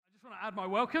want to add my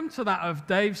welcome to that of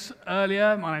Dave's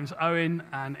earlier. My name's Owen,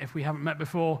 and if we haven't met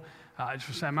before, I just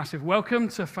want to say a massive welcome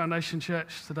to Foundation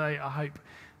Church today. I hope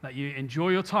that you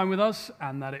enjoy your time with us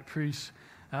and that it proves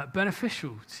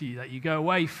beneficial to you, that you go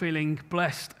away feeling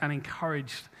blessed and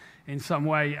encouraged in some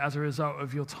way as a result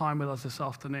of your time with us this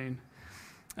afternoon.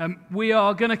 We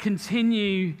are going to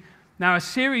continue now a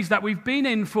series that we've been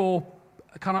in for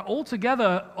kind of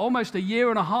altogether almost a year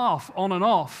and a half on and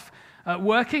off,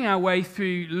 working our way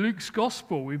through Luke's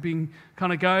Gospel. We've been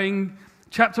kind of going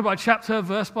chapter by chapter,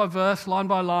 verse by verse, line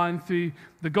by line through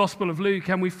the Gospel of Luke,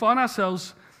 and we find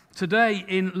ourselves today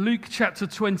in Luke chapter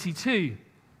 22.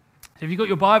 If you've got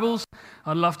your Bibles,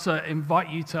 I'd love to invite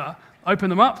you to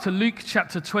open them up to Luke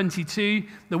chapter 22.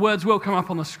 The words will come up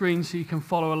on the screen so you can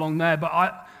follow along there, but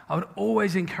I would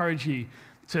always encourage you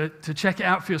to check it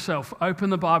out for yourself. Open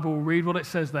the Bible, read what it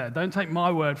says there. Don't take my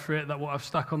word for it that what I've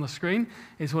stuck on the screen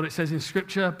is what it says in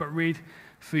Scripture, but read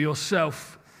for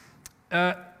yourself.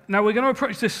 Now, we're going to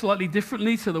approach this slightly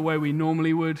differently to the way we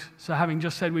normally would. So having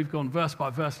just said we've gone verse by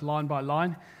verse, line by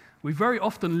line, we very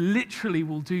often literally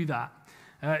will do that.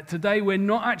 Today, we're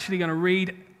not actually going to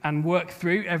read and work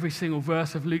through every single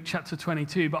verse of Luke chapter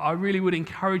 22, but I really would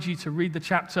encourage you to read the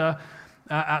chapter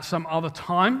at some other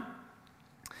time.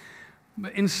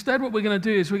 But instead, what we're going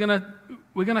to do is we're going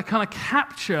to kind of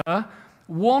capture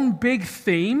one big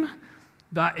theme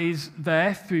that is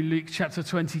there through Luke chapter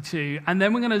 22, and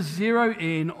then we're going to zero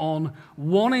in on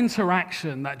one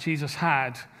interaction that Jesus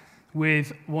had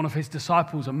with one of his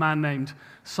disciples, a man named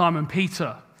Simon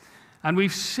Peter. And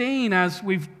we've seen as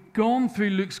we've gone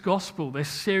through Luke's Gospel, this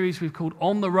series we've called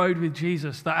On the Road with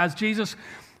Jesus, that as Jesus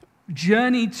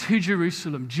journeyed to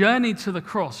Jerusalem, journeyed to the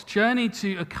cross, journeyed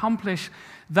to accomplish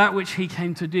that which he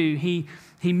came to do, he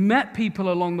met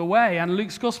people along the way, and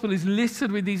Luke's Gospel is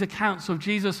littered with these accounts of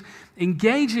Jesus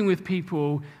engaging with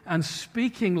people and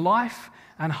speaking life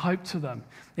and hope to them,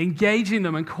 engaging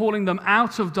them and calling them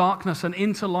out of darkness and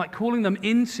into light, calling them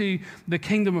into the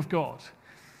kingdom of God.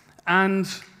 And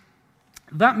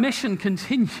that mission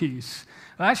continues.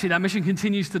 Actually, that mission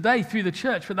continues today through the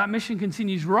church, but that mission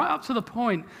continues right up to the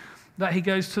point that he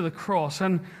goes to the cross.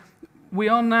 And we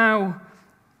are now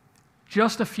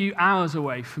just a few hours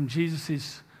away from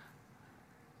Jesus'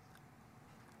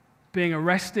 being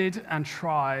arrested and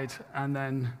tried and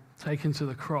then taken to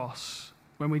the cross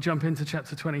when we jump into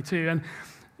chapter 22. And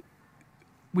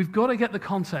we've got to get the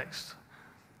context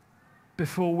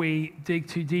before we dig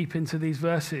too deep into these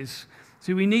verses.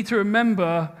 So we need to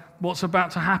remember what's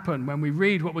about to happen when we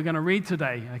read what we're going to read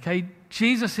today, okay?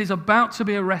 Jesus is about to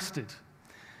be arrested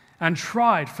and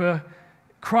tried for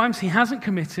crimes he hasn't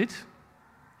committed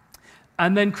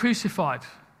and then crucified,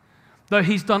 though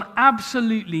he's done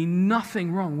absolutely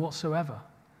nothing wrong whatsoever.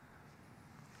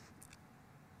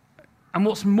 And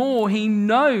what's more, he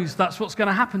knows that's what's going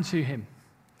to happen to him.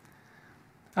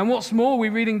 And what's more, we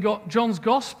read in John's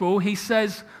Gospel, he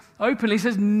says openly, he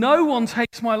says, "No one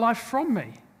takes my life from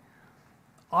me.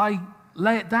 I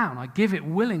lay it down, I give it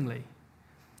willingly."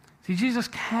 See, Jesus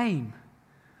came,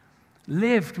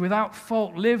 lived without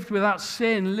fault, lived without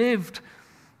sin, lived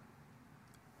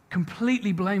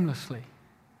completely blamelessly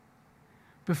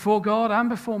before God and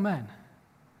before men.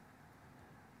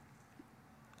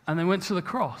 And then went to the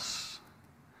cross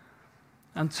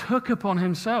and took upon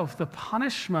himself the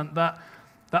punishment that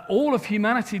all of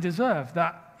humanity deserved,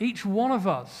 that each one of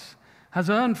us has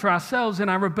earned for ourselves in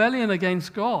our rebellion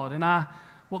against God, in our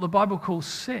what the Bible calls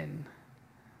sin.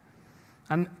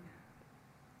 And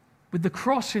with the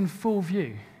cross in full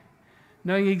view,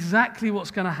 knowing exactly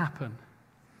what's going to happen,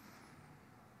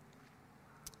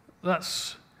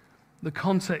 that's the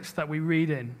context that we read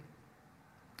in.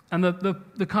 And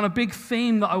the kind of big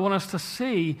theme that I want us to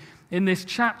see in this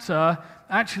chapter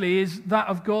actually is that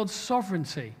of God's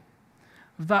sovereignty,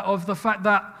 of the fact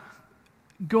that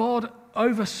God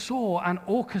oversaw and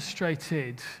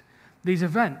orchestrated these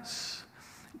events.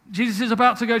 Jesus is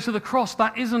about to go to the cross.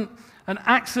 That isn't an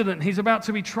accident. He's about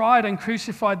to be tried and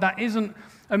crucified. That isn't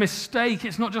a mistake.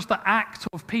 It's not just the act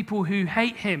of people who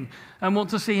hate him and want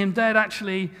to see him dead.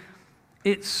 Actually,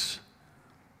 it's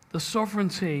the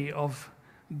sovereignty of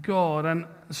God. And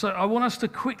so I want us to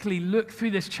quickly look through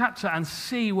this chapter and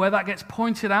see where that gets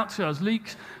pointed out to us.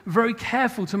 Luke's very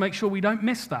careful to make sure we don't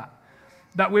miss that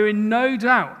we're in no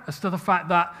doubt as to the fact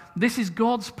that this is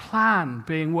God's plan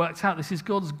being worked out. This is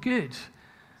God's good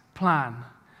plan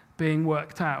being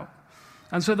worked out.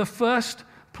 And so the first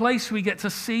place we get to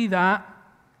see that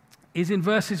is in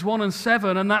verses 1 and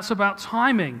 7, and that's about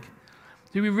timing.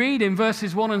 Do we read in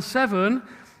verses 1 and 7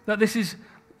 that this is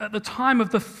at the time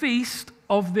of the feast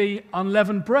of the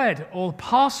unleavened bread, or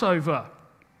Passover.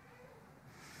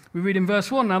 We read in verse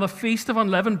 1, now the feast of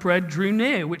unleavened bread drew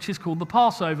near, which is called the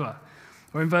Passover.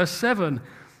 Or in verse 7,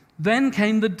 then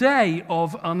came the day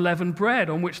of unleavened bread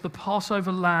on which the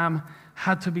Passover lamb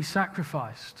had to be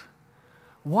sacrificed.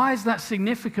 Why is that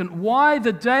significant? Why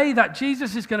the day that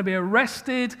Jesus is going to be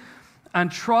arrested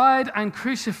and tried and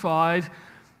crucified,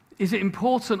 is it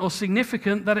important or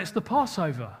significant that it's the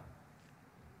Passover?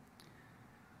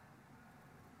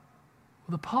 Well,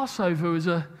 the Passover was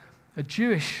a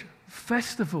Jewish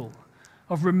festival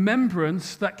of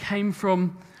remembrance that came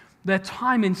from their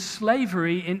time in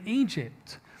slavery in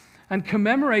Egypt and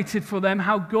commemorated for them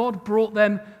how God brought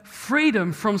them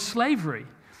freedom from slavery,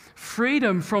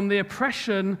 freedom from the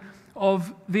oppression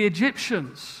of the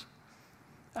Egyptians.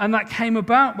 And that came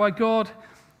about by God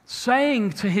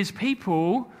saying to his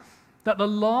people that the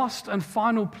last and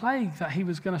final plague that he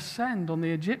was going to send on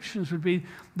the Egyptians would be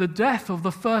the death of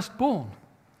the firstborn.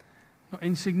 Not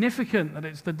insignificant that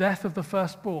it's the death of the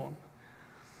firstborn.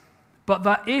 But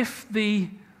that if the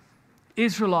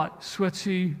Israelites were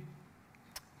to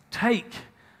take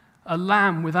a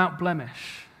lamb without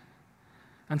blemish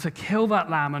and to kill that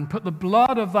lamb and put the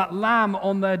blood of that lamb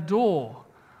on their door,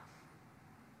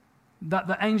 that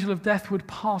the angel of death would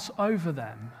pass over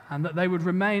them and that they would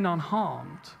remain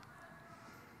unharmed.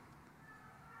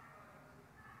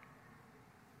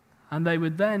 And they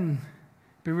would then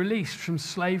be released from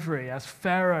slavery as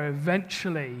Pharaoh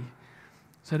eventually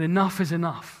said, enough is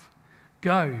enough.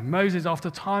 Go. Moses, after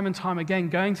time and time again,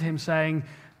 going to him saying,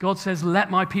 God says,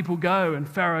 let my people go. And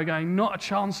Pharaoh going, not a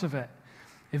chance of it.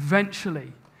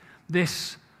 Eventually,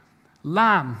 this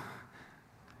lamb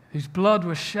whose blood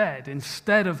was shed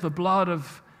instead of the blood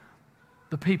of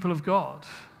the people of God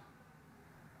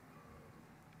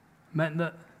meant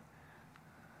that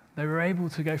they were able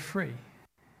to go free.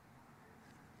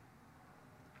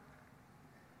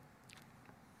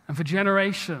 And for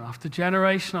generation after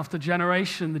generation after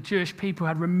generation, the Jewish people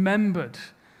had remembered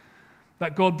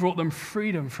that God brought them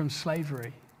freedom from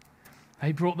slavery.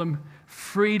 He brought them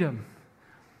freedom,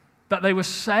 that they were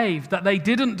saved, that they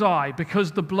didn't die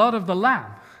because the blood of the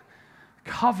Lamb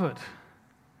covered.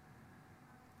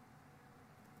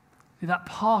 That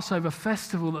Passover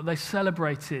festival that they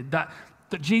celebrated, that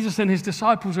Jesus and his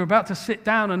disciples are about to sit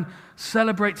down and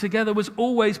celebrate together, was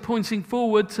always pointing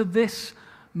forward to this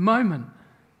moment.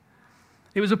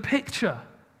 It was a picture.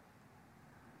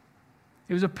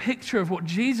 It was a picture of what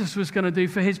Jesus was going to do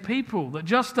for his people. That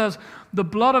just as the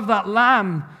blood of that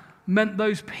lamb meant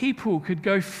those people could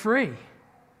go free,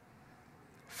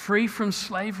 free from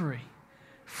slavery,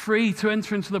 free to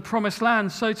enter into the promised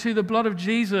land, so too the blood of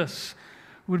Jesus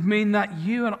would mean that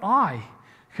you and I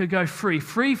could go free,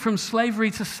 free from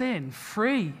slavery to sin,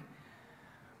 free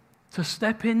to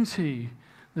step into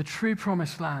the true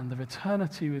promised land of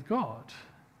eternity with God.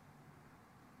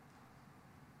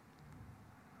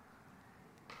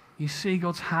 You see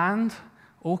God's hand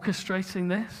orchestrating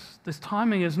this. This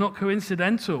timing is not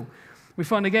coincidental. We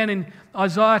find again in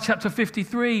Isaiah chapter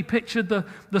 53, pictured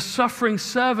the suffering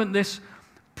servant, this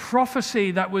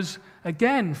prophecy that was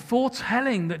again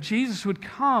foretelling that Jesus would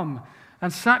come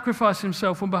and sacrifice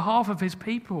himself on behalf of his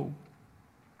people.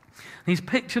 He's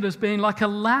pictured as being like a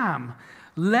lamb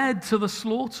led to the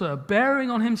slaughter,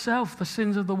 bearing on himself the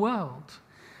sins of the world.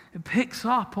 It picks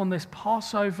up on this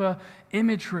Passover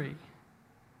imagery.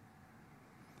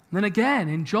 Then again,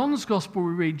 in John's Gospel,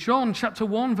 we read John chapter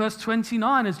 1, verse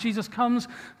 29, as Jesus comes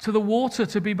to the water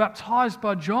to be baptized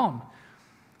by John.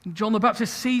 John the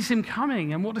Baptist sees him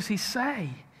coming, and what does he say?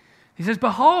 He says,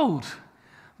 behold,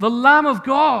 the Lamb of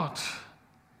God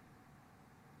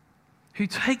who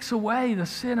takes away the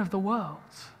sin of the world.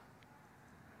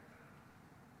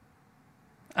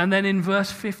 And then in verse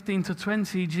 15 to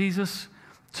 20, Jesus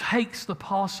takes the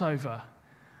Passover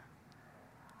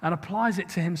and applies it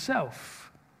to himself.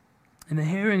 In the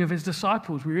hearing of his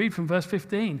disciples, we read from verse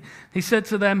 15, he said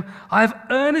to them, I have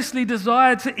earnestly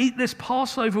desired to eat this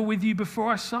Passover with you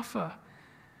before I suffer.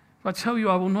 But I tell you,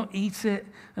 I will not eat it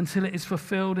until it is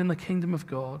fulfilled in the kingdom of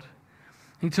God.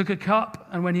 He took a cup,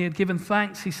 and when he had given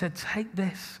thanks, he said, take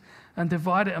this and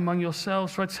divide it among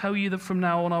yourselves, for I tell you that from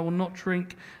now on I will not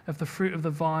drink of the fruit of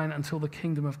the vine until the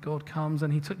kingdom of God comes.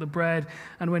 And he took the bread,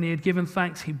 and when he had given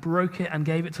thanks, he broke it and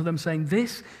gave it to them, saying,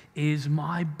 this is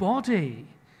my body,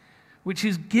 which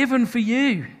is given for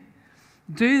you.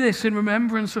 Do this in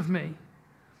remembrance of me.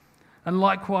 And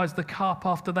likewise the cup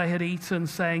after they had eaten,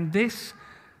 saying, this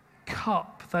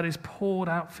cup that is poured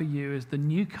out for you is the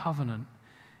new covenant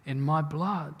in my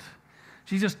blood.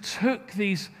 Jesus took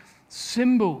these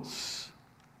symbols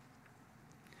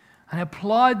and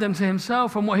applied them to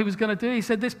himself and what he was going to do. He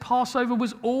said, this Passover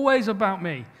was always about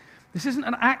me. This isn't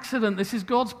an accident. This is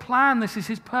God's plan. This is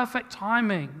his perfect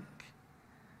timing.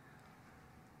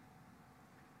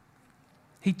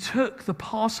 He took the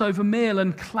Passover meal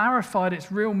and clarified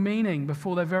its real meaning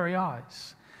before their very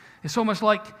eyes. It's almost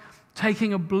like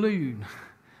taking a balloon.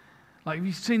 Like,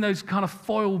 you've seen those kind of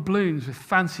foil balloons with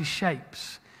fancy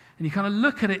shapes, and you kind of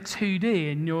look at it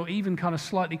 2D, and you're even kind of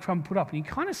slightly crumpled up, and you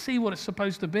kind of see what it's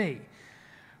supposed to be.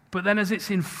 But then as it's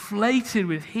inflated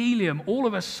with helium, all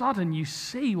of a sudden you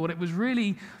see what it was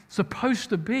really supposed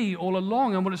to be all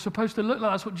along and what it's supposed to look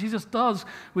like. That's what Jesus does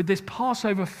with this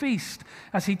Passover feast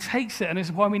as he takes it, and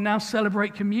it's why we now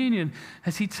celebrate communion,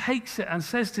 as he takes it and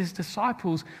says to his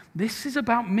disciples, this is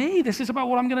about me, this is about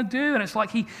what I'm going to do. And it's like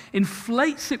he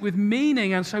inflates it with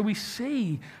meaning, and so we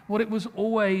see what it was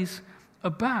always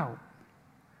about.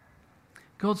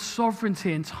 God's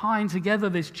sovereignty in tying together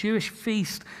this Jewish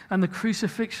feast and the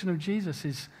crucifixion of Jesus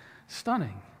is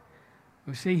stunning.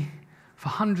 We see for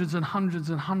hundreds and hundreds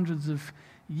and hundreds of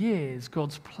years,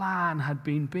 God's plan had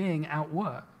been being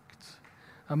outworked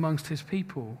amongst his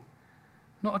people.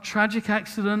 Not a tragic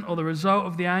accident or the result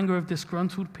of the anger of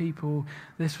disgruntled people.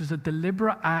 This was a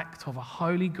deliberate act of a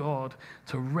holy God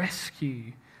to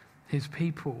rescue his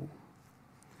people.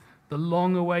 The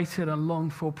long-awaited and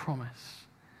longed-for promise,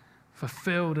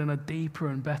 fulfilled in a deeper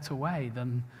and better way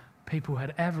than people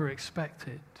had ever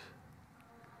expected.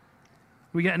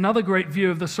 We get another great view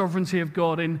of the sovereignty of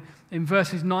God in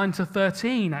verses 9 to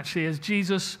 13, actually, as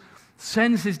Jesus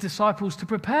sends his disciples to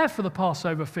prepare for the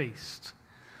Passover feast.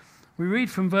 We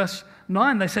read from verse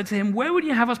 9, they said to him, "Where would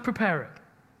you have us prepare it?"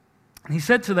 And he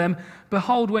said to them,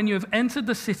 "Behold, when you have entered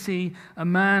the city, a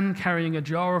man carrying a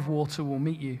jar of water will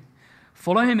meet you.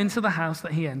 Follow him into the house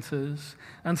that he enters,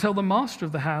 and tell the master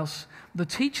of the house, the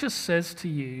teacher says to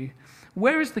you,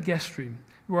 where is the guest room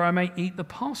where I may eat the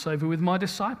Passover with my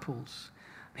disciples?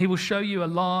 He will show you a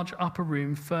large upper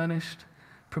room furnished.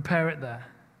 Prepare it there."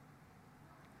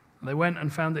 And they went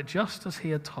and found it just as he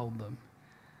had told them,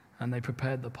 and they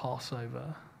prepared the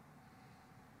Passover.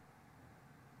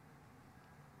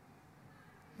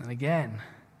 And again,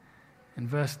 in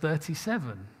verse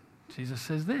 37, Jesus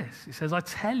says this. He says, "I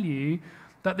tell you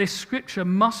that this scripture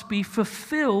must be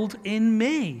fulfilled in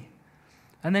me."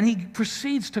 And then he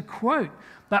proceeds to quote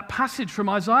that passage from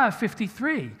Isaiah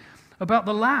 53 about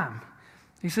the Lamb.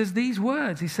 He says these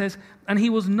words. He says, "And he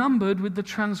was numbered with the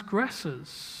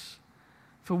transgressors,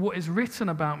 for what is written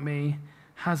about me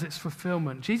has its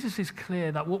fulfillment." Jesus is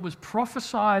clear that what was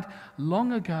prophesied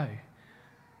long ago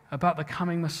about the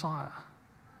coming Messiah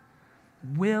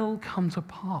will come to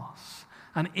pass,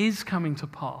 and is coming to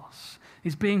pass,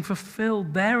 is being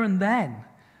fulfilled there and then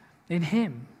in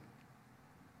him.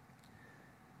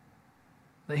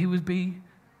 That he would be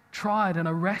tried and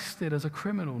arrested as a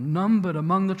criminal, numbered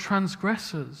among the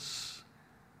transgressors.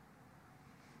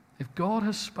 If God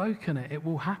has spoken it, it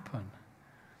will happen.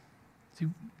 See,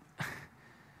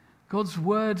 God's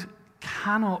word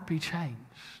cannot be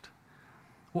changed.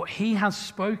 What he has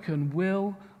spoken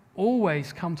will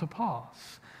always come to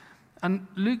pass. And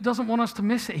Luke doesn't want us to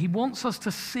miss it. He wants us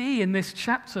to see in this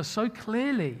chapter so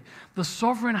clearly the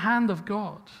sovereign hand of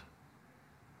God.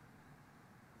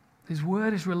 His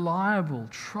word is reliable,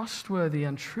 trustworthy,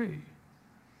 and true.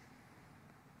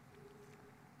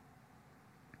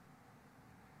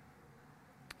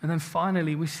 And then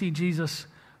finally, we see Jesus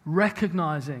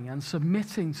recognizing and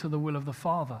submitting to the will of the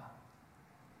Father.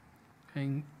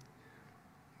 Okay.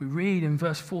 We read in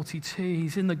verse 42,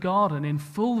 he's in the garden in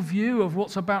full view of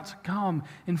what's about to come,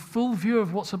 in full view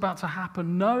of what's about to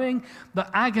happen, knowing the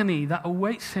agony that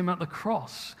awaits him at the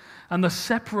cross and the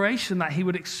separation that he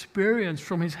would experience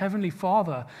from his heavenly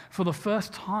Father for the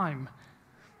first time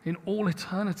in all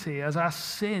eternity as our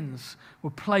sins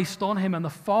were placed on him and the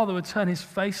Father would turn his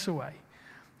face away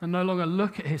and no longer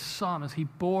look at his Son as he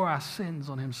bore our sins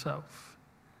on himself.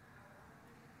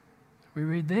 We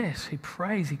read this, he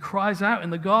prays, he cries out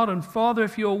in the garden, "Father,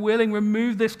 if you are willing,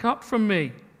 remove this cup from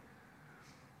me.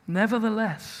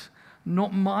 Nevertheless,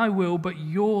 not my will, but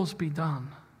yours be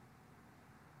done."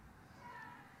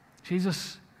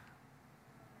 Jesus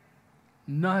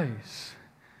knows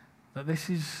that this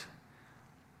is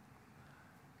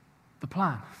the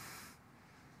plan.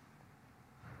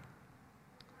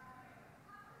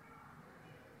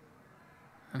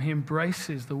 And he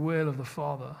embraces the will of the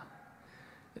Father.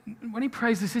 When he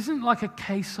prays, this isn't like a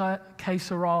que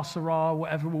sera, sera,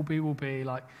 whatever will be.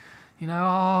 Like,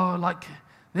 like,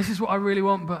 this is what I really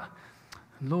want, but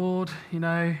Lord,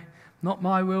 not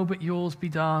my will, but yours be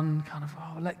done. Kind of,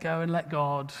 let go and let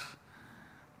God.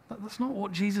 That's not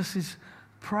what Jesus is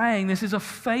praying. This is a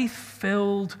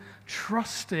faith-filled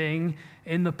trusting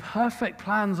in the perfect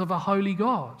plans of a holy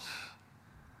God.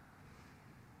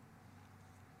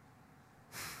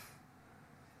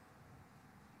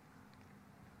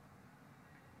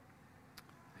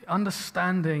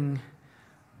 understanding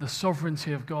the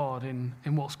sovereignty of God in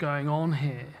what's going on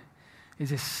here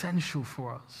is essential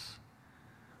for us.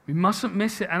 We mustn't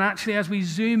miss it. And actually, as we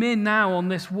zoom in now on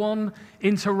this one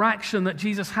interaction that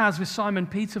Jesus has with Simon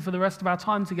Peter for the rest of our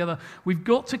time together, we've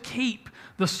got to keep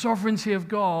the sovereignty of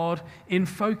God in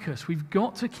focus. We've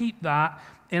got to keep that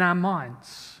in our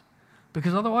minds,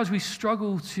 because otherwise we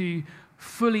struggle to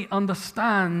fully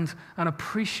understand and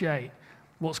appreciate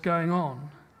what's going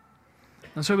on.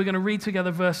 And so we're going to read together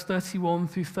verse 31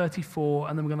 through 34,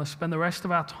 and then we're going to spend the rest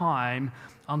of our time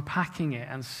unpacking it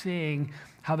and seeing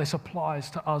how this applies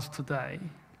to us today.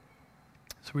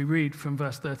 So we read from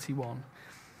verse 31.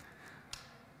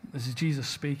 This is Jesus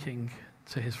speaking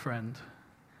to his friend.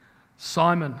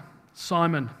 Simon,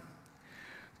 Simon,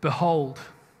 behold,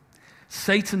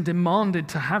 Satan demanded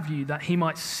to have you that he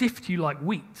might sift you like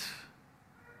wheat.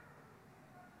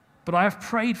 But I have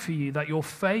prayed for you that your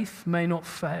faith may not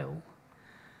fail.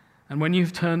 And when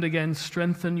you've turned again,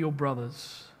 strengthen your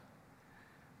brothers.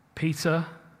 Peter,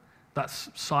 that's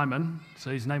Simon,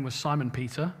 so his name was Simon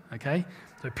Peter, okay?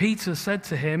 So Peter said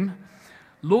to him,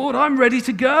 Lord, I'm ready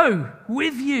to go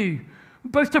with you,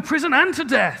 both to prison and to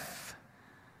death.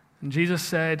 And Jesus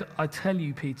said, I tell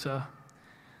you, Peter,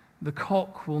 the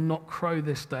cock will not crow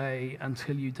this day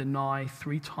until you deny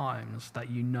 3 times that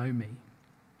you know me.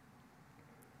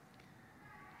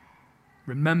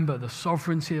 Remember, the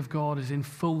sovereignty of God is in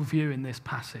full view in this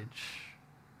passage.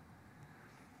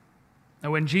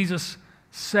 Now, when Jesus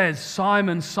says,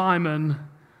 Simon, Simon,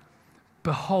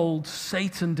 behold,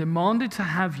 Satan demanded to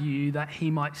have you that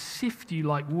he might sift you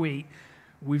like wheat,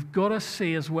 we've got to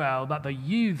see as well that the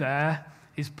you there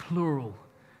is plural.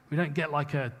 We don't get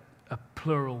like a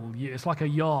plural you. It's like a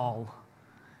y'all.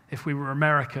 If we were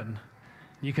American,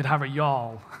 you could have a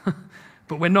y'all.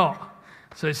 But we're not.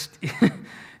 So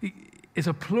it's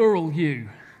a plural you,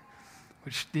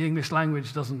 which the English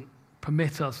language doesn't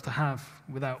permit us to have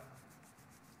without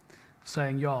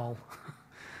saying y'all.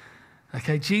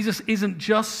 Okay, Jesus isn't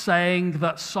just saying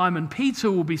that Simon Peter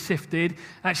will be sifted.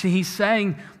 Actually, he's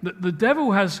saying that the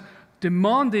devil has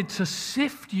demanded to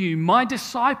sift you, my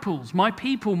disciples, my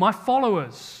people, my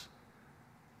followers.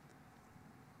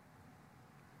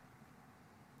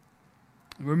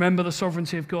 Remember the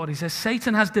sovereignty of God. He says,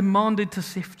 Satan has demanded to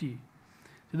sift you.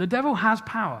 The devil has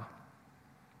power,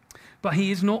 but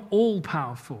he is not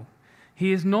all-powerful.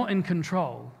 He is not in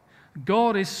control.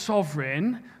 God is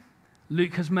sovereign.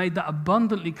 Luke has made that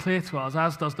abundantly clear to us,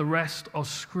 as does the rest of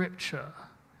Scripture.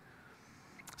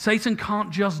 Satan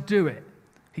can't just do it.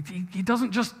 He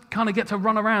doesn't just kind of get to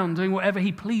run around doing whatever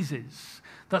he pleases.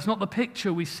 That's not the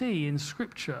picture we see in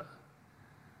Scripture.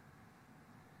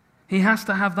 He has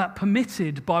to have that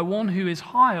permitted by one who is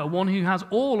higher, one who has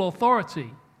all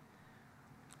authority,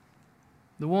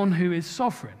 the one who is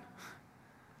sovereign.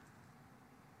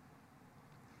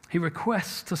 He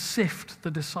requests to sift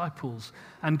the disciples,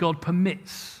 and God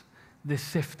permits this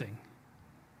sifting.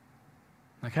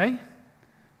 Okay?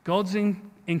 God's in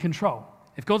control.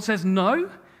 If God says no,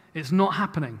 it's not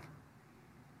happening.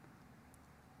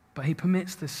 But he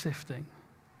permits this sifting.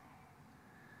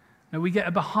 Now we get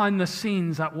a behind the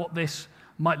scenes at what this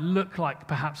might look like,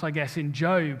 perhaps, I guess, in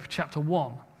Job chapter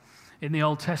 1 in the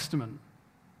Old Testament.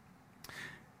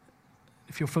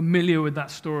 If you're familiar with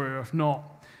that story, or if not,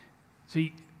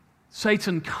 see,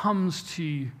 Satan comes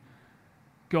to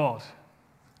God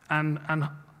and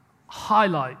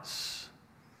highlights,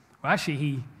 well,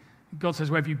 actually, God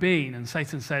says, where have you been? And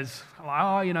Satan says,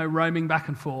 roaming back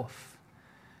and forth.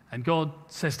 And God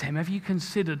says to him, have you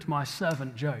considered my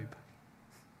servant Job?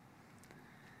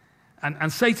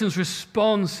 And Satan's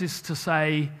response is to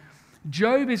say,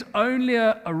 Job is only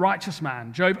a righteous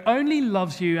man. Job only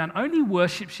loves you and only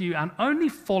worships you and only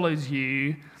follows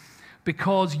you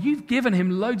because you've given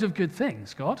him loads of good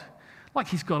things, God. Like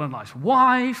he's got a nice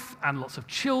wife and lots of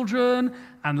children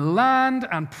and land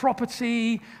and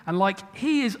property. And like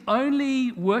he is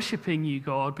only worshiping you,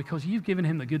 God, because you've given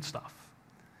him the good stuff.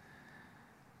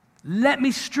 Let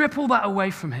me strip all that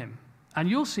away from him, and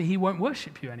you'll see he won't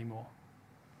worship you anymore.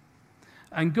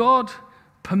 And God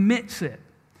permits it.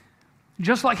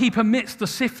 Just like he permits the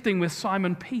sifting with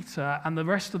Simon Peter and the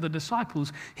rest of the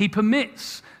disciples, he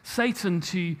permits Satan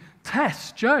to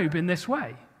test Job in this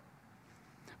way.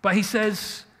 But he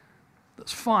says,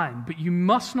 that's fine, but you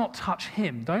must not touch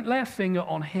him. Don't lay a finger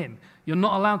on him. You're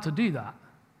not allowed to do that.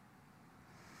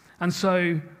 And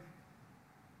so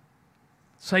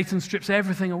Satan strips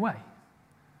everything away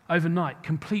overnight.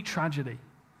 Complete tragedy.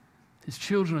 His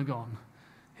children are gone.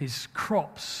 His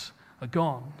crops are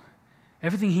gone.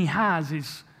 Everything he has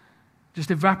just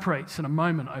evaporates in a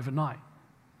moment overnight,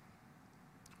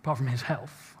 apart from his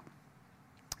health.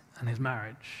 and his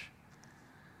marriage.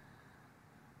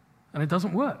 And it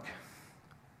doesn't work.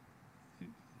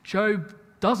 Job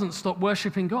doesn't stop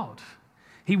worshiping God.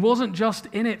 He wasn't just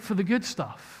in it for the good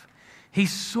stuff. He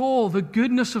saw the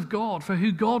goodness of God for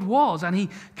who God was, and he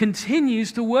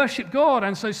continues to worship God.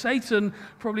 And so Satan,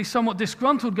 probably somewhat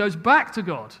disgruntled, goes back to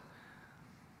God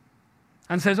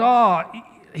and says,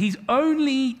 he's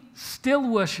only still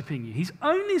worshiping you. He's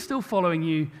only still following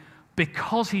you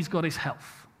because he's got his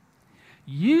health.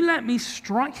 You let me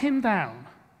strike him down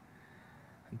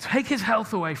and take his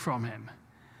health away from him,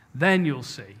 then you'll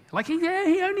see. Like, he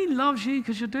only loves you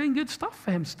because you're doing good stuff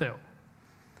for him still.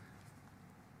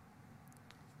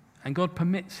 And God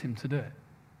permits him to do it.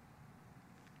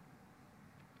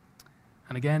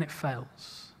 And again, it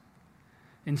fails.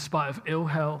 In spite of ill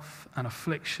health and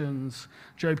afflictions,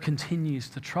 Job continues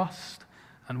to trust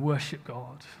and worship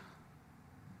God.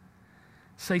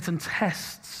 Satan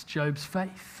tests Job's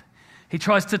faith. He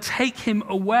tries to take him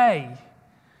away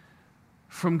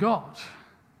from God.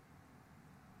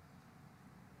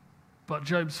 But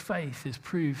Job's faith is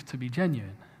proved to be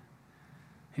genuine.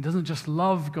 He doesn't just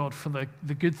love God for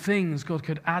the good things God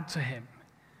could add to him.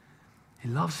 He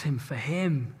loves him, for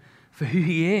who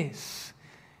he is.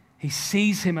 He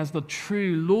sees him as the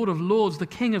true Lord of Lords, the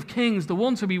King of Kings, the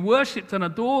one to be worshipped and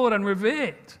adored and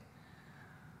revered.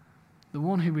 The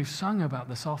one who we've sung about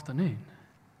this afternoon.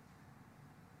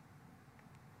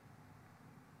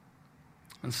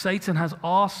 And Satan has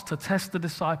asked to test the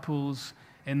disciples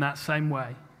in that same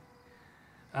way.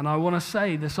 And I want to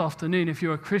say this afternoon, if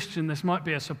you're a Christian, this might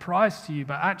be a surprise to you,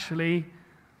 but actually,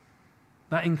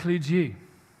 that includes you.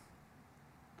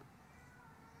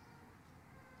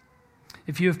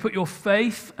 If you have put your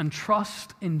faith and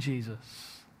trust in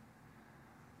Jesus,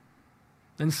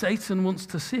 then Satan wants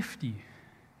to sift you.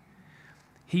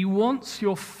 He wants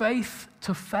your faith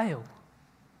to fail.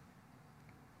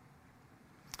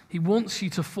 He wants you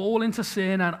to fall into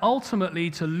sin and ultimately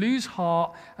to lose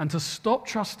heart and to stop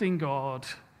trusting God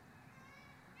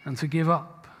and to give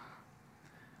up.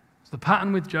 It's the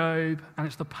pattern with Job, and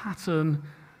it's the pattern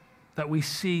that we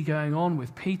see going on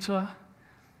with Peter,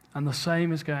 and the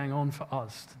same is going on for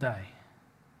us today.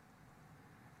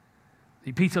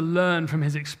 Peter learned from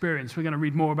his experience. We're going to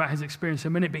read more about his experience in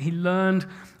a minute, but he learned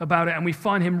about it, and we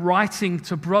find him writing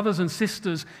to brothers and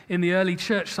sisters in the early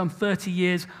church some 30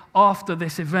 years after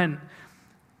this event.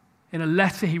 In a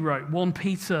letter he wrote, 1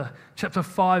 Peter chapter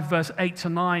 5, verse 8 to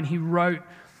 9, he wrote,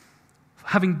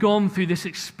 having gone through this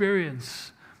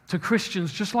experience to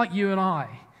Christians just like you and I,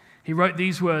 he wrote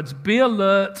these words, "Be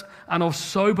alert and of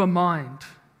sober mind.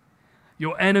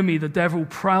 Your enemy, the devil,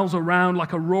 prowls around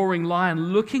like a roaring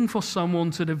lion looking for someone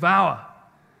to devour.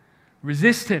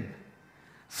 Resist him.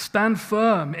 Stand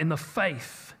firm in the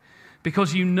faith,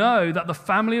 because you know that the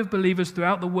family of believers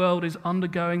throughout the world is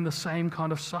undergoing the same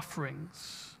kind of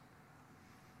sufferings."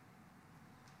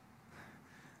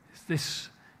 This,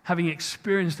 having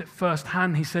experienced it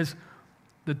firsthand, he says,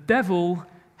 the devil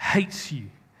hates you,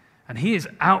 and he is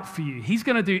out for you. He's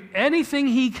going to do anything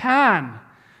he can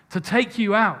to take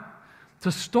you out,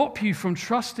 to stop you from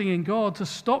trusting in God, to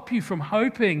stop you from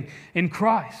hoping in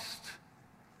Christ,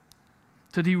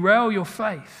 to derail your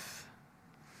faith.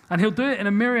 And he'll do it in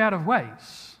a myriad of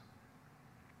ways.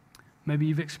 Maybe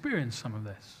you've experienced some of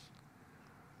this.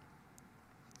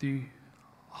 Through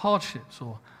hardships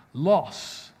or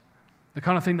loss, the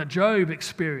kind of thing that Job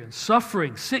experienced,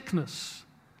 suffering, sickness,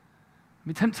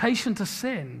 temptation to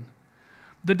sin,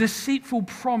 the deceitful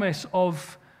promise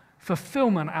of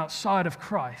fulfillment outside of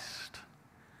Christ.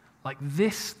 Like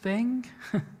this thing,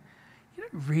 you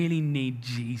don't really need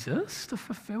Jesus to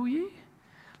fulfill you.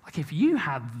 Like if you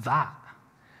had that,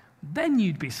 then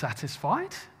you'd be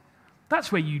satisfied.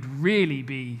 That's where you'd really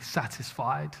be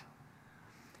satisfied.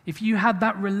 If you had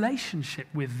that relationship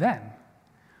with them,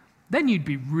 then you'd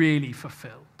be really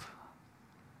fulfilled.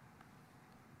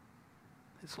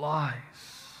 It's lies.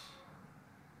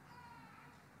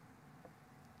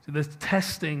 So the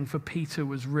testing for Peter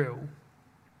was real.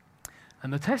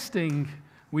 And the testing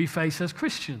we face as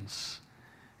Christians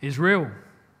is real.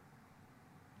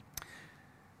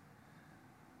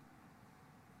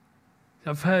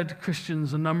 I've heard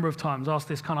Christians a number of times ask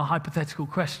this kind of hypothetical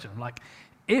question, like,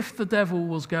 if the devil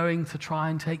was going to try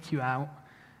and take you out,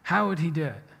 how would he do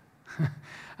it?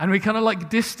 And we kind of like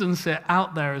distance it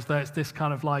out there as though it's this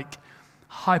kind of like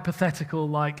hypothetical,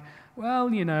 like,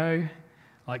 well, you know,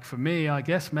 like for me, I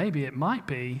guess maybe it might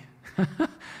be.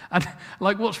 And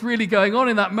like what's really going on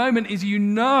in that moment is you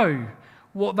know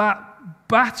what that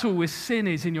battle with sin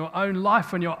is in your own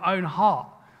life and your own heart,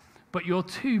 but you're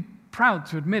too proud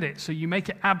to admit it, so you make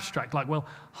it abstract. Like, well,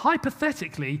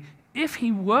 hypothetically, if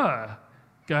he were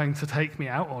going to take me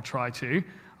out or try to,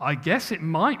 I guess it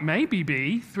might maybe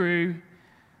be through ...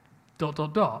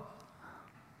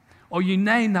 Or you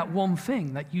name that one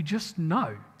thing that you just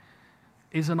know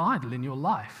is an idol in your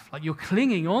life. Like you're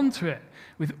clinging on to it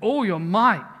with all your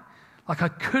might. Like I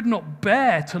could not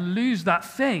bear to lose that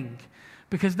thing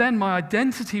because then my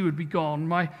identity would be gone.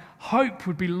 My hope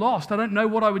would be lost. I don't know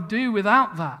what I would do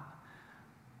without that.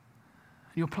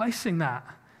 You're placing that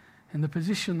in the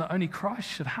position that only Christ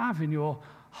should have in your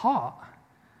heart.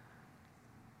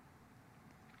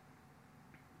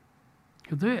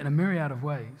 He'll do it in a myriad of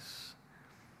ways.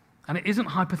 And it isn't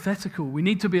hypothetical. We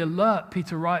need to be alert,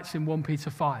 Peter writes in 1 Peter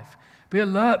 5. Be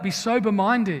alert, be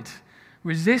sober-minded,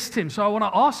 resist him. So I want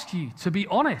to ask you to be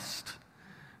honest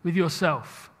with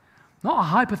yourself. Not a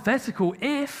hypothetical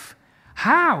if.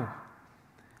 How?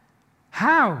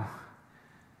 How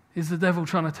is the devil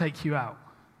trying to take you out?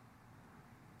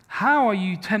 How are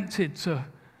you tempted to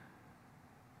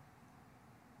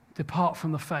depart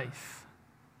from the faith?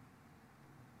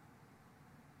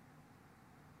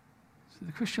 So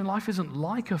the Christian life isn't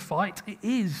like a fight, it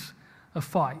is a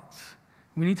fight.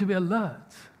 We need to be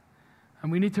alert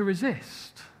and we need to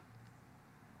resist.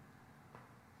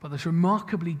 But there's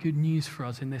remarkably good news for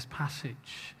us in this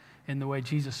passage, in the way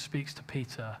Jesus speaks to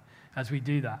Peter as we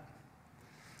do that.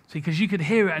 See, because you could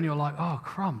hear it and you're like, oh,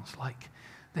 crumbs, like,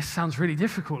 this sounds really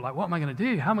difficult. Like, what am I going to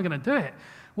do? How am I going to do it?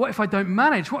 What if I don't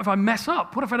manage? What if I mess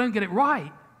up? What if I don't get it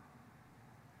right?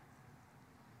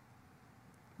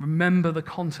 Remember the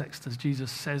context as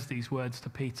Jesus says these words to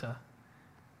Peter.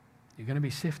 You're going to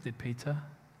be sifted, Peter.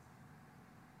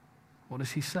 What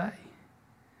does he say?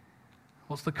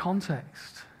 What's the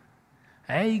context?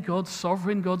 A, God's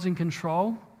sovereign, God's in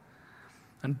control.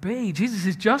 And B, Jesus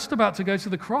is just about to go to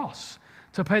the cross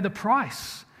to pay the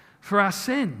price for our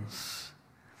sins.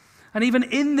 And even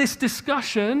in this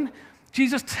discussion,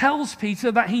 Jesus tells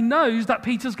Peter that he knows that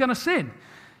Peter's going to sin.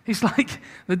 He's like,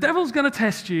 the devil's going to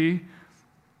test you,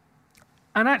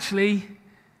 and actually,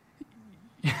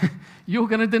 you're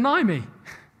going to deny me.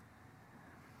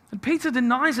 And Peter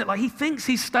denies it, like he thinks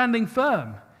he's standing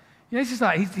firm. You know, he's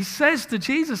like, he says to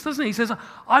Jesus, doesn't he? He says,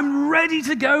 I'm ready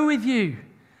to go with you,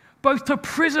 both to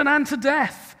prison and to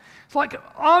death. It's like,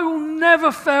 I will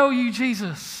never fail you,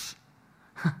 Jesus.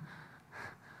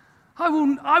 I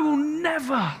will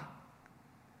never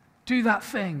do that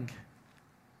thing.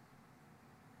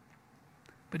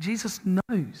 But Jesus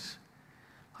knows.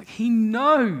 Like he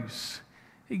knows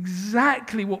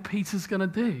exactly what Peter's going to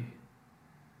do.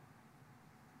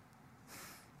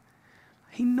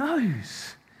 He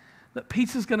knows that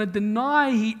Peter's going to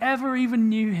deny he ever even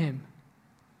knew him.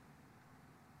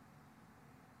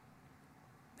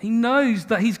 He knows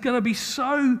that he's going to be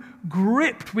so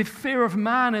gripped with fear of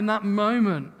man in that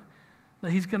moment that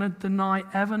he's going to deny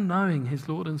ever knowing his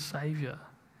Lord and Savior.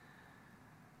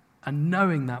 And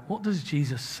knowing that, what does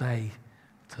Jesus say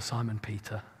to Simon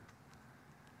Peter?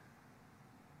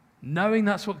 Knowing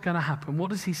that's what's going to happen, what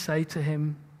does he say to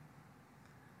him?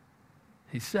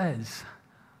 He says,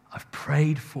 I've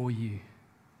prayed for you.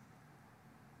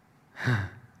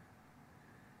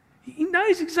 He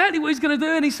knows exactly what he's going to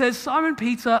do, and he says, Simon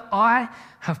Peter, I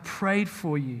have prayed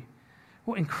for you.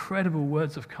 What incredible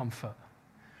words of comfort.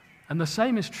 And the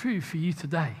same is true for you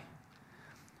today.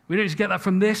 We don't just get that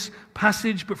from this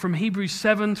passage, but from Hebrews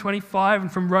 7:25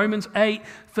 and from Romans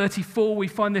 8:34, we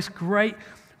find this great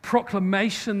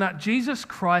proclamation that Jesus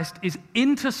Christ is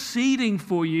interceding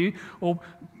for you or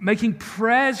making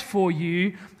prayers for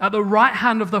you at the right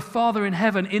hand of the Father in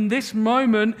heaven. In this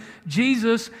moment,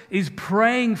 Jesus is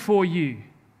praying for you.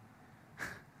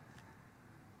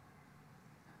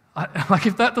 Like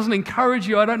if that doesn't encourage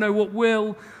you, I don't know what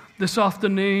will this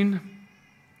afternoon.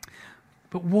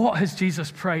 But what has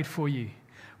Jesus prayed for you?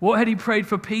 What had he prayed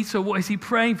for Peter? What is he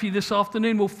praying for you this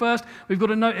afternoon? Well, first, we've got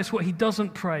to notice what he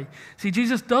doesn't pray. See,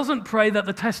 Jesus doesn't pray that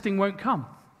the testing won't come.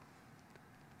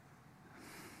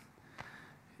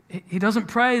 He doesn't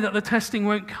pray that the testing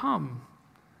won't come.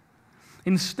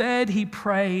 Instead, he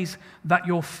prays that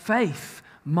your faith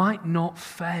might not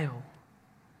fail.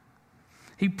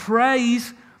 He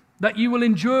prays that you will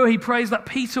endure. He prays that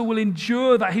Peter will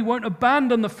endure, that he won't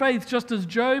abandon the faith, just as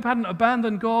Job hadn't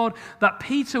abandoned God, that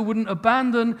Peter wouldn't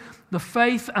abandon the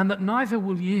faith, and that neither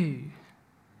will you.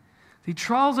 The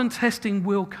trials and testing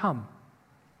will come.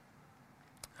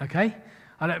 Okay?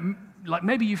 Like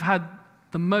maybe you've had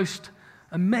the most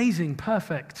amazing,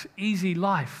 perfect, easy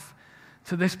life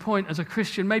to this point as a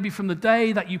Christian. Maybe from the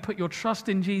day that you put your trust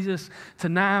in Jesus to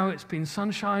now, it's been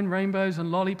sunshine, rainbows,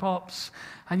 and lollipops.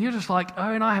 And you're just like,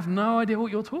 oh, and I have no idea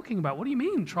what you're talking about. What do you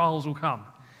mean trials will come?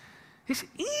 It's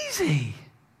easy.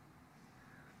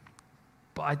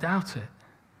 But I doubt it.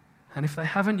 And if they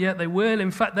haven't yet, they will.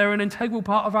 In fact, they're an integral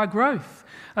part of our growth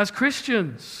as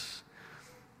Christians.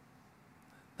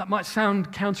 That might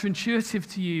sound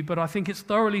counterintuitive to you, but I think it's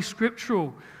thoroughly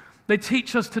scriptural. They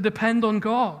teach us to depend on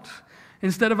God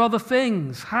instead of other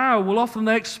things. How? Well, often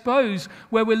they expose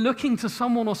where we're looking to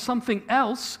someone or something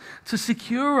else to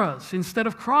secure us instead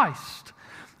of Christ.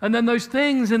 And then those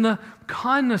things in the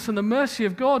kindness and the mercy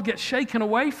of God get shaken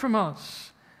away from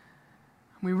us.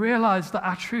 We realize that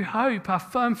our true hope, our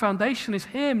firm foundation is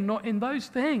Him, not in those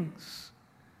things.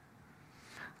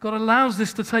 God allows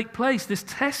this to take place. This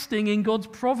testing in God's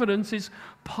providence is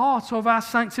part of our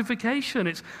sanctification.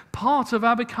 It's part of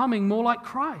our becoming more like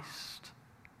Christ.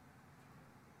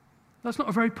 That's not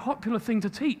a very popular thing to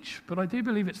teach, but I do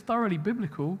believe it's thoroughly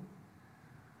biblical.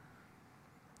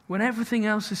 When everything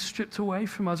else is stripped away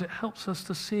from us, it helps us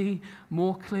to see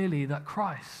more clearly that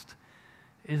Christ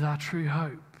is our true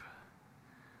hope.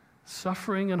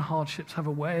 Suffering and hardships have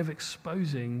a way of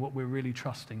exposing what we're really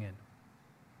trusting in.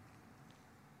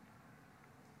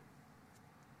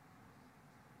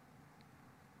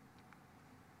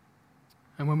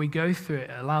 And when we go through it,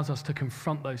 it allows us to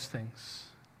confront those things,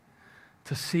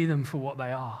 to see them for what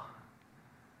they are.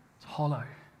 It's hollow,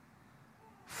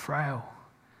 frail,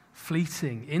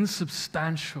 fleeting,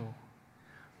 insubstantial.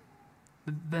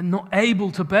 They're not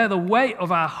able to bear the weight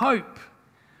of our hope.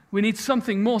 We need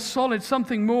something more solid,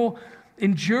 something more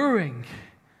enduring.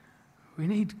 We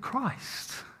need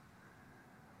Christ.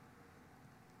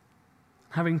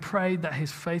 Having prayed that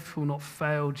His faith will not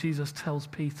fail, Jesus tells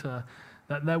Peter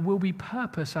that there will be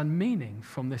purpose and meaning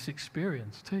from this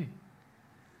experience too.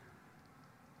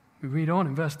 We read on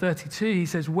in verse 32, he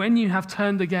says, when you have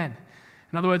turned again,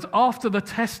 in other words, after the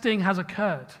testing has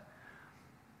occurred,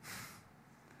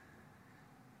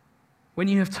 when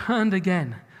you have turned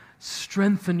again,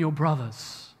 strengthen your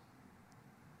brothers.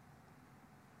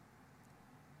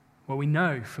 Well, we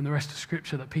know from the rest of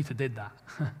Scripture that Peter did that.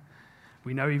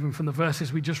 We know even from the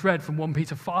verses we just read from 1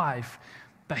 Peter 5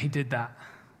 that he did that.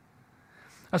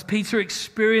 As Peter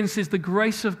experiences the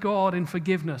grace of God in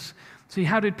forgiveness. See,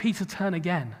 how did Peter turn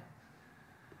again?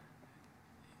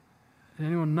 Does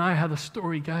anyone know how the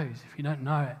story goes? If you don't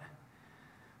know it,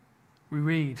 we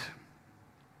read,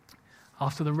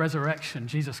 after the resurrection,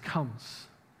 Jesus comes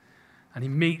and He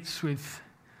meets with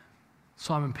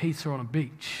Simon Peter on a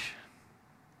beach.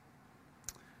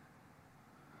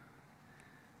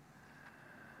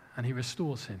 And He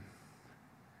restores him.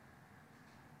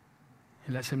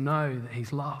 He lets him know that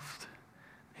he's loved,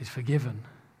 he's forgiven,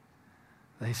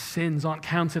 that his sins aren't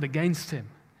counted against him,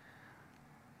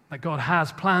 that God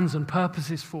has plans and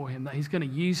purposes for him, that He's going to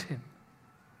use him.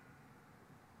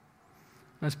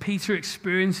 As Peter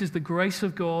experiences the grace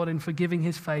of God in forgiving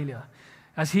his failure,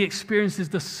 as he experiences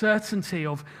the certainty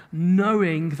of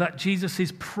knowing that Jesus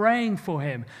is praying for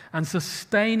him and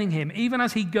sustaining him, even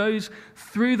as he goes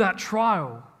through that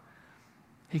trial,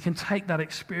 he can take that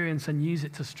experience and use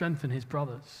it to strengthen his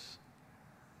brothers.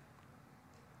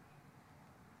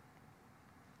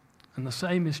 And the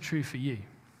same is true for you.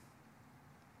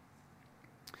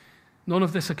 None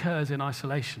of this occurs in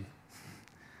isolation.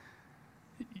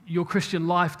 Your Christian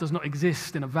life does not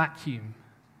exist in a vacuum.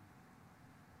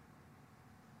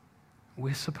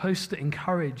 We're supposed to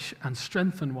encourage and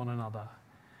strengthen one another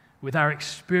with our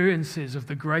experiences of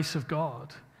the grace of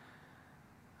God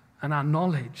and our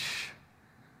knowledge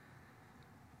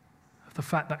of the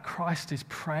fact that Christ is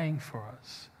praying for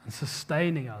us and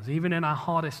sustaining us, even in our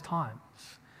hardest times,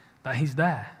 that He's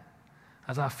there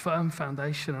as our firm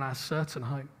foundation and our certain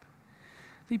hope.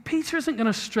 See, Peter isn't going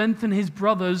to strengthen his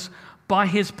brothers by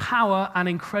his power and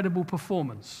incredible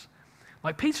performance.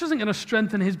 Like, Peter isn't going to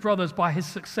strengthen his brothers by his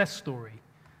success story.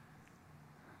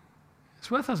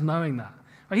 It's worth us knowing that.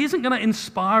 He isn't going to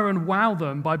inspire and wow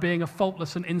them by being a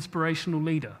faultless and inspirational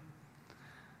leader.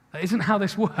 That isn't how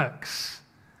this works.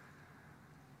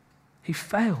 He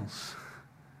fails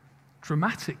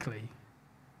dramatically,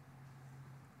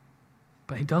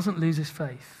 but he doesn't lose his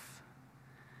faith.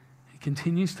 He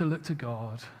continues to look to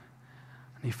God,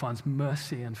 and he finds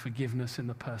mercy and forgiveness in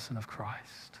the person of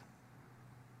Christ.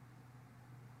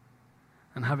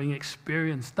 And having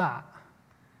experienced that,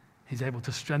 he's able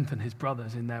to strengthen his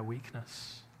brothers in their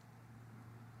weakness.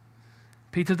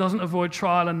 Peter doesn't avoid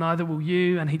trial, and neither will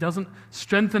you, and he doesn't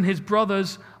strengthen his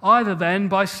brothers either then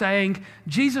by saying,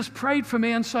 Jesus prayed for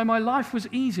me and so my life was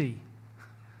easy.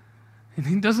 And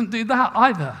he doesn't do that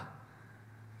either.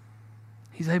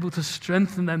 He's able to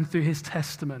strengthen them through his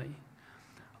testimony.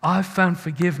 I've found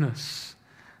forgiveness,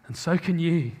 and so can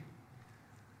you.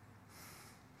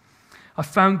 I've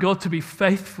found God to be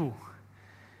faithful.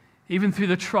 Even through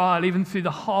the trial, even through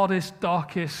the hardest,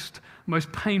 darkest, most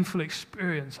painful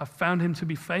experience, I found him to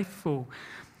be faithful.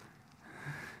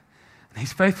 And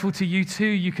he's faithful to you too.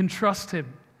 You can trust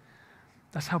him.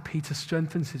 That's how Peter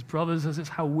strengthens his brothers, as it's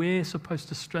how we're supposed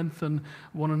to strengthen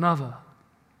one another.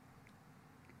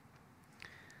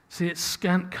 See, it's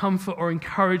scant comfort or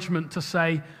encouragement to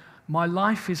say, my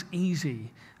life is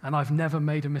easy and I've never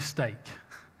made a mistake.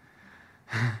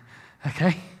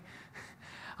 Okay?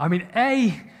 I mean,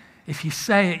 A, if you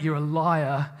say it, you're a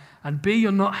liar, and B,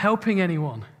 you're not helping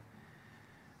anyone.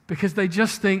 Because they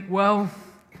just think, well,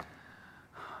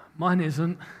 mine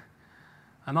isn't,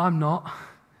 and I'm not.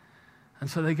 And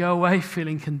so they go away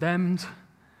feeling condemned.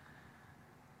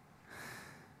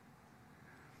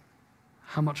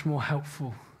 How much more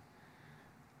helpful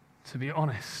to be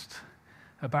honest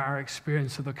about our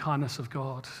experience of the kindness of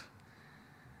God.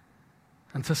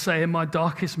 And to say, in my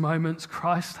darkest moments,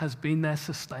 Christ has been there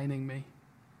sustaining me.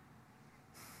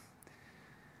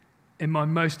 In my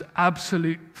most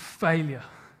absolute failure,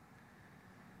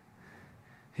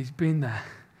 he's been there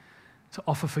to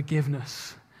offer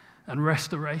forgiveness and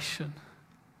restoration.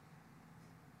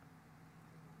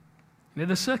 You know,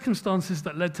 the circumstances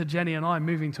that led to Jenny and I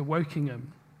moving to Wokingham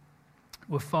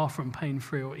were far from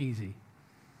pain-free or easy.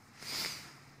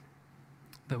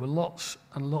 There were lots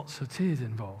and lots of tears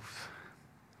involved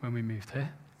when we moved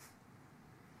here.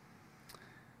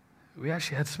 We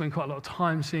actually had to spend quite a lot of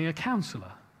time seeing a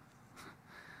counsellor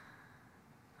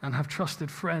and have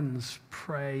trusted friends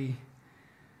pray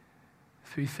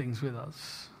through things with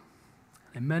us.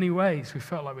 In many ways, we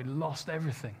felt like we'd lost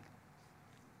everything.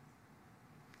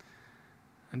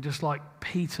 And just like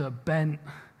Peter bent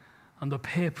under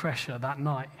peer pressure that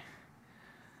night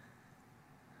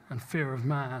and fear of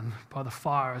man by the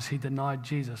fire as he denied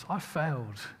Jesus, I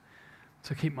failed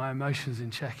to keep my emotions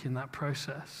in check in that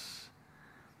process.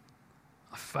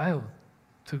 I failed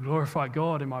to glorify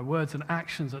God in my words and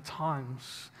actions at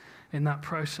times in that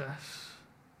process.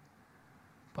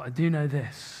 But I do know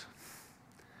this,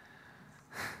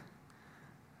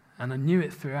 and I knew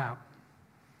it throughout,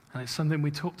 and it's something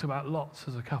we talked about lots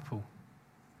as a couple,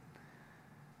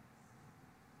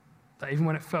 that even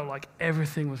when it felt like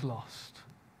everything was lost,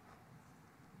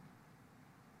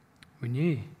 we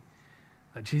knew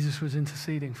that Jesus was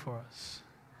interceding for us,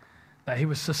 that he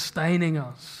was sustaining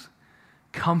us,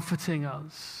 comforting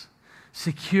us,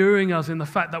 securing us in the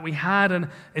fact that we had an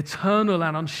eternal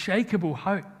and unshakable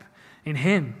hope in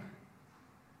him.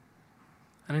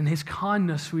 And in his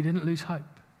kindness, we didn't lose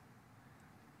hope.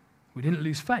 We didn't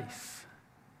lose faith.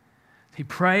 He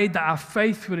prayed that our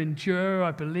faith would endure.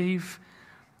 I believe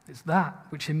it's that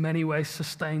which in many ways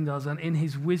sustained us. And in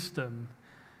his wisdom,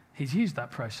 he's used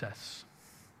that process.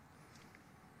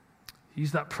 He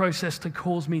used that process to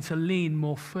cause me to lean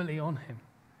more fully on him,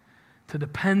 to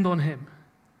depend on him.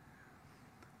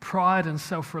 Pride and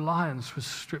self-reliance was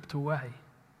stripped away.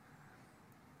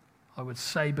 I would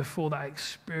say before that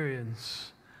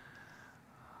experience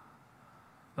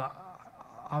that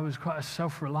I was quite a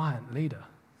self-reliant leader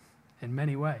in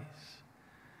many ways.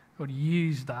 God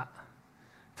used that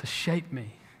to shape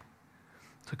me,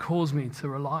 to cause me to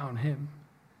rely on him.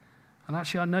 And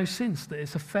actually I know since that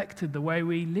it's affected the way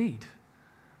we lead.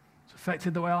 It's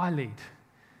affected the way I lead.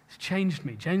 It's changed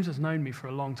me. James has known me for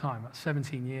a long time, about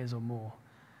 17 years or more.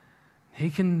 He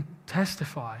can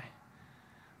testify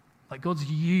that God's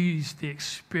used the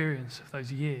experience of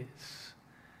those years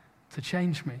to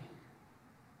change me.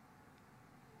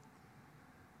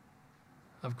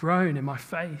 I've grown in my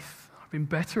faith. I've been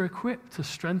better equipped to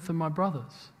strengthen my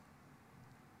brothers.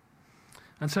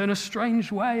 And so in a strange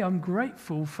way, I'm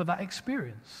grateful for that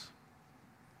experience.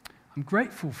 I'm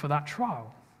grateful for that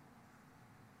trial.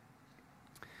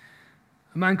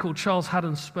 A man called Charles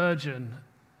Haddon Spurgeon,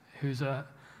 who's a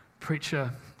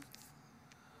preacher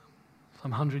some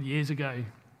 100 years ago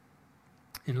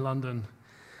in London,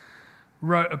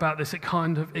 wrote about this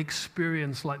kind of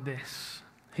experience like this.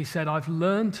 He said, I've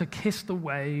learned to kiss the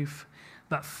wave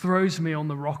that throws me on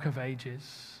the rock of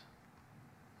ages.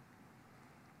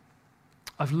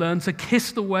 I've learned to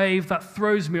kiss the wave that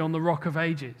throws me on the rock of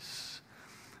ages.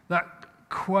 That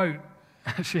quote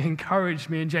actually encouraged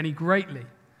me and Jenny greatly,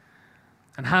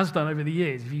 and has done over the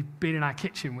years. If you've been in our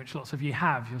kitchen, which lots of you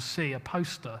have, you'll see a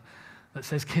poster that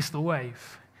says kiss the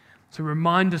wave. It's a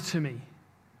reminder to me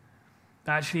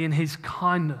that actually in his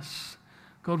kindness,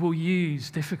 God will use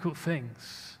difficult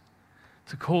things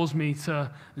to cause me to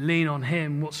lean on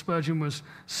him. What Spurgeon was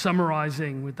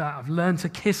summarizing with that, I've learned to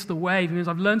kiss the wave, means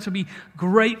I've learned to be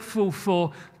grateful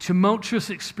for tumultuous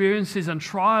experiences and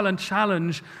trial and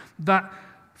challenge that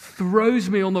throws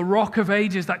me on the rock of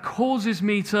ages, that causes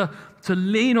me to to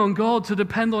lean on God, to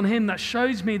depend on Him, that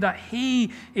shows me that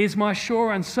He is my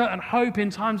sure and certain hope in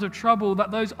times of trouble,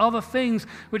 that those other things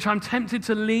which I'm tempted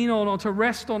to lean on or to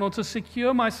rest on or to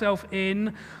secure myself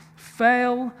in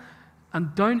fail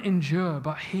and don't endure,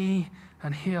 but He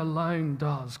and He alone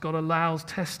does. God allows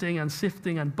testing and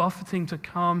sifting and buffeting to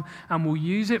come and will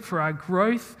use it for our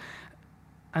growth,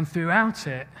 and throughout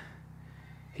it,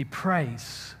 He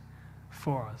prays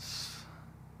for us,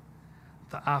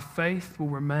 that our faith will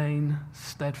remain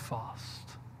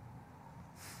steadfast.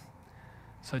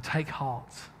 So take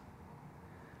heart.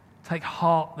 Take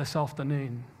heart this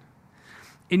afternoon.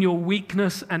 In your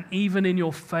weakness and even in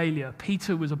your failure,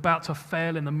 Peter was about to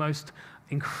fail in the most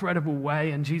incredible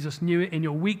way, and Jesus knew it. In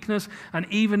your weakness and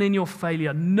even in your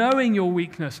failure, knowing your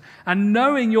weakness and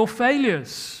knowing your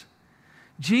failures,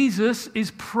 Jesus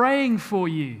is praying for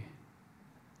you.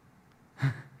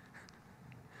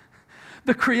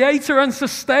 The creator and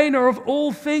sustainer of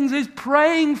all things is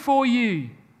praying for you,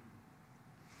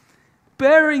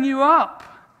 bearing you up,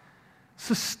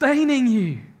 sustaining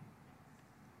you.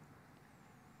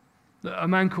 A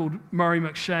man called Murray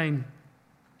McCheyne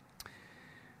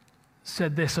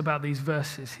said this about these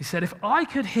verses. He said, "If I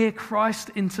could hear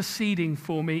Christ interceding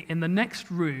for me in the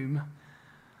next room,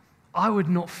 I would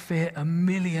not fear a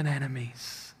million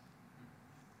enemies.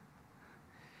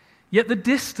 Yet the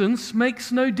distance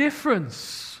makes no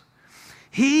difference.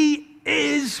 He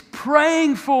is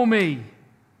praying for me."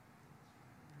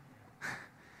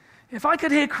 If I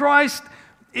could hear Christ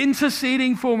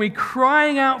interceding for me,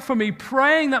 crying out for me,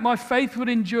 praying that my faith would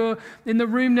endure in the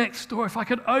room next door, if I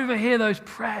could overhear those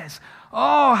prayers,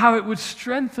 oh, how it would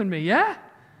strengthen me, yeah?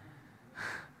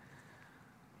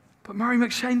 But Murray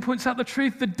McCheyne points out the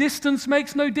truth. The distance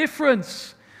makes no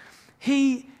difference.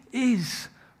 He is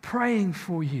praying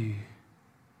for you.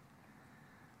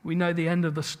 We know the end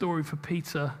of the story for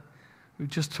Peter. We've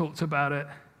just talked about it.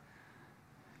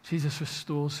 Jesus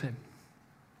restores him.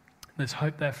 There's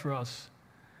hope there for us.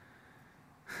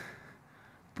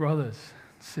 Brothers,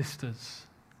 sisters,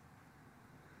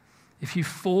 if you've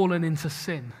fallen into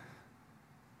sin,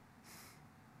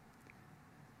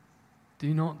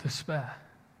 do not despair.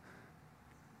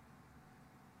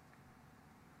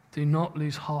 Do not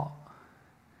lose heart.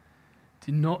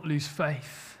 Do not lose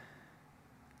faith.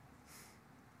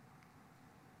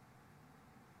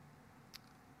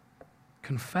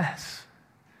 Confess,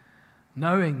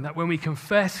 knowing that when we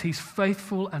confess, He's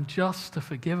faithful and just to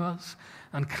forgive us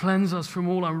and cleanse us from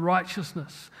all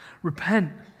unrighteousness.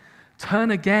 Repent,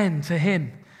 turn again to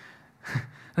Him.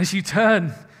 As you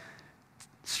turn,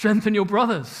 strengthen your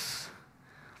brothers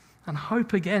and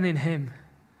hope again in Him,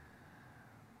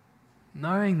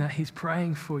 knowing that He's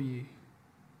praying for you.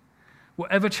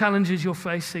 Whatever challenges you're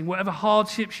facing, whatever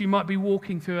hardships you might be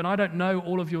walking through, and I don't know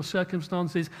all of your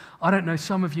circumstances, I don't know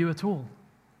some of you at all,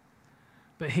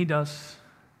 but He does.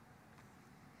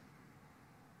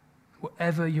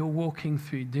 Whatever you're walking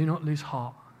through, do not lose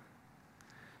heart.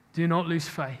 Do not lose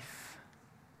faith.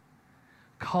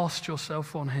 Cast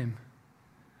yourself on Him.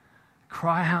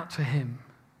 Cry out to Him.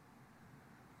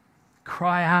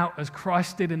 Cry out as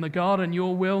Christ did in the garden,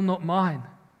 "Your will, not mine."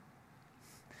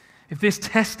 If this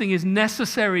testing is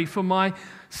necessary for my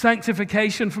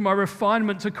sanctification, for my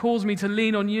refinement, to cause me to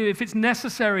lean on You, if it's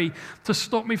necessary to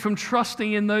stop me from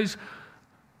trusting in those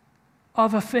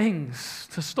other things,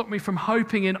 to stop me from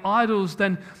hoping in idols,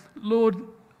 then Lord,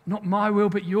 not my will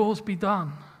but Yours be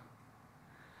done.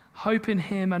 Hope in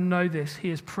Him and know this: He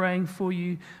is praying for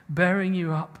you, bearing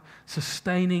you up,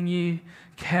 sustaining you,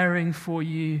 caring for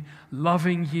you,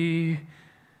 loving you.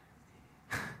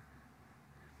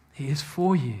 He is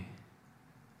for you.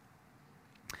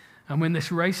 And when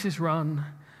this race is run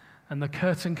and the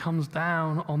curtain comes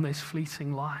down on this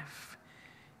fleeting life,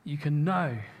 you can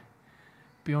know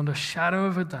beyond a shadow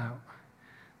of a doubt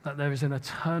that there is an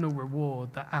eternal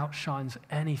reward that outshines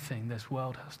anything this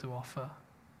world has to offer.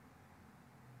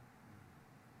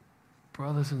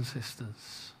 Brothers and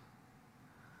sisters,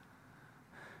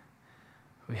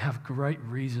 we have great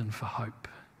reason for hope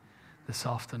this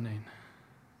afternoon.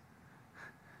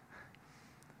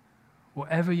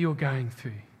 Whatever you're going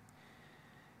through,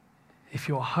 if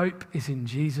your hope is in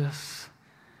Jesus,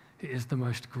 it is the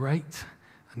most great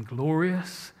and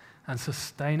glorious and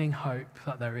sustaining hope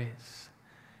that there is.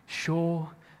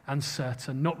 Sure and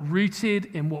certain, not rooted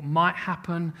in what might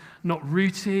happen, not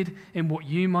rooted in what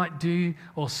you might do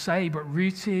or say, but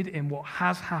rooted in what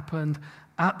has happened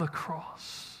at the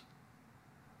cross,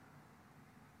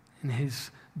 in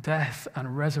His death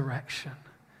and resurrection,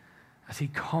 as He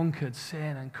conquered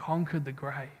sin and conquered the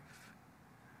grave.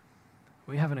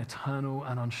 We have an eternal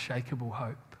and unshakable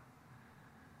hope.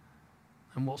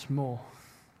 And what's more,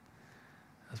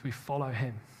 as we follow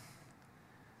him.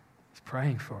 He's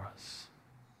praying for us.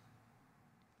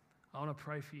 I want to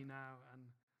pray for you now. And